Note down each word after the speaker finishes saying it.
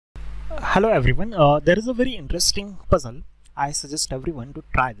Hello everyone, there is a very interesting puzzle. I suggest everyone to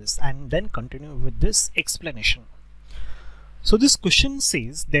try this and then continue with this explanation. So this question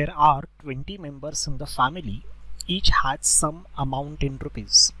says there are 20 members in the family, each has some amount in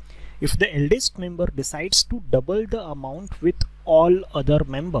rupees. If the eldest member decides to double the amount with all other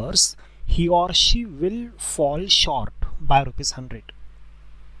members, he or she will fall short by rupees 100.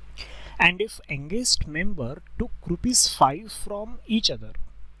 And if youngest member took rupees 5 from each other,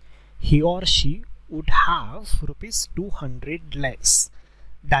 he or she would have rupees 200 less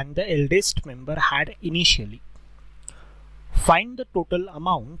than the eldest member had initially. Find the total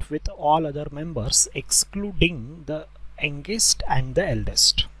amount with all other members excluding the youngest and the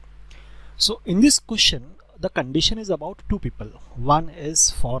eldest. So in this question, the condition is about two people. One is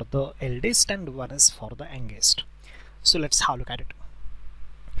for the eldest and one is for the youngest. So let's have a look at it.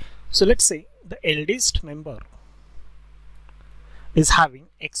 So let's say the eldest member is having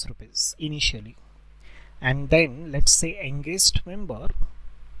X rupees initially, and then let's say youngest member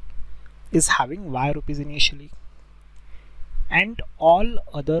is having Y rupees initially, and all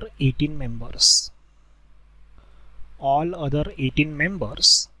other 18 members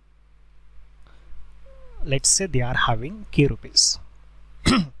let's say they are having K rupees.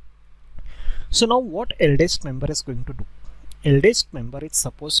 So now what eldest member is going to do? Eldest member is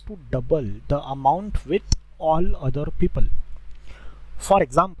supposed to double the amount with all other people. For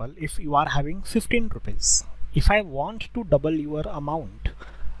example, if you are having 15 rupees, if I want to double your amount,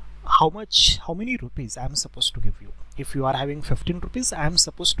 how many rupees I am supposed to give you? If you are having 15 rupees, I am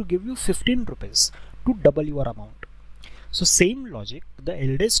supposed to give you 15 rupees to double your amount. So same logic, the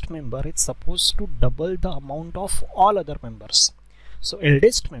eldest member is supposed to double the amount of all other members. So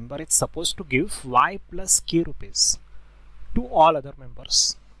eldest member is supposed to give Y plus K rupees to all other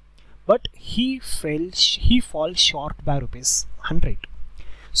members. But he falls short by rupees 100.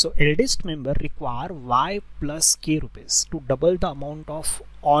 So eldest member require Y plus K rupees to double the amount of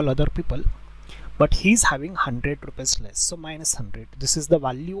all other people, but he is having 100 rupees less, so minus 100. This is the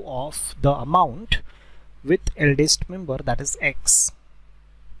value of the amount with eldest member, that is X.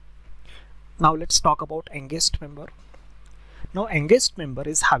 Now let's talk about youngest member. Now youngest member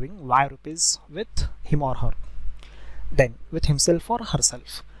is having Y rupees with him or her, then with himself or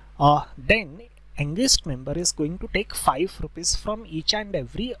herself. Then youngest member is going to take 5 rupees from each and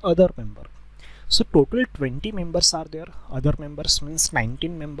every other member. So total 20 members are there. Other members means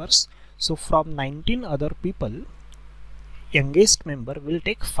 19 members. So from 19 other people, youngest member will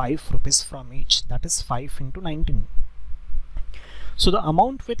take 5 rupees from each. That is 5 into 19. So the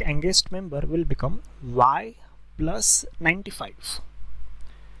amount with youngest member will become Y plus 95.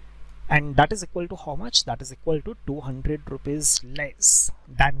 And that is equal to how much? That is equal to 200 rupees less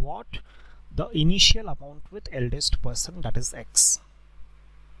than what? The initial amount with eldest person, that is X.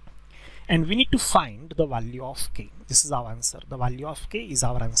 And we need to find the value of K. This is our answer. The value of K is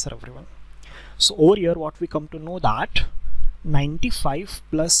our answer, everyone. So over here what we come to know that 95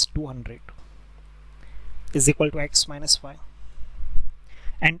 plus 200 is equal to X minus Y.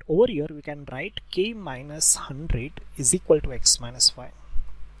 And over here we can write K minus 100 is equal to X minus Y.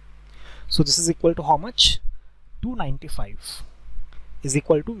 So this is equal to how much? 295 is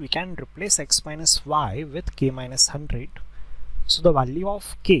equal to, we can replace X minus Y with K minus 100. So the value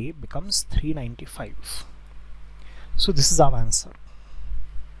of K becomes 395. So this is our answer.